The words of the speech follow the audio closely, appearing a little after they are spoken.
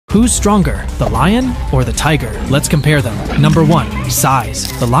Who's stronger, the lion or the tiger? Let's compare them. Number 1. Size.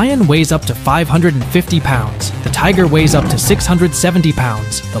 The lion weighs up to 550 pounds. The tiger weighs up to 670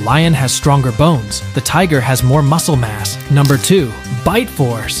 pounds. The lion has stronger bones. The tiger has more muscle mass. Number 2. Bite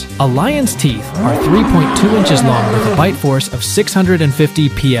force. A lion's teeth are 3.2 inches long with a bite force of 650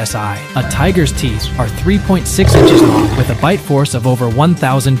 psi. A tiger's teeth are 3.6 inches long with a bite force of over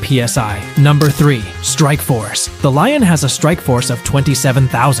 1000 psi. Number 3. Strike force. The lion has a strike force of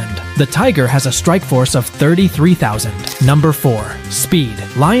 27,000. The tiger has a strike force of 33,000. Number 4. Speed.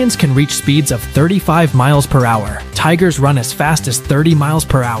 Lions can reach speeds of 35 miles per hour. Tigers run as fast as 30 miles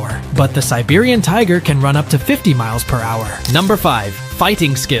per hour. But the Siberian tiger can run up to 50 miles per hour. Number 5.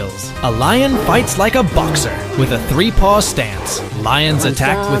 Fighting skills. A lion fights like a boxer with a 3-paw stance. Lions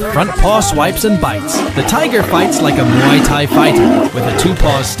attack with front paw swipes and bites. The tiger fights like a Muay Thai fighter with a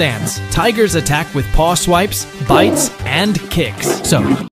 2-paw stance. Tigers attack with paw swipes, bites, and kicks. So,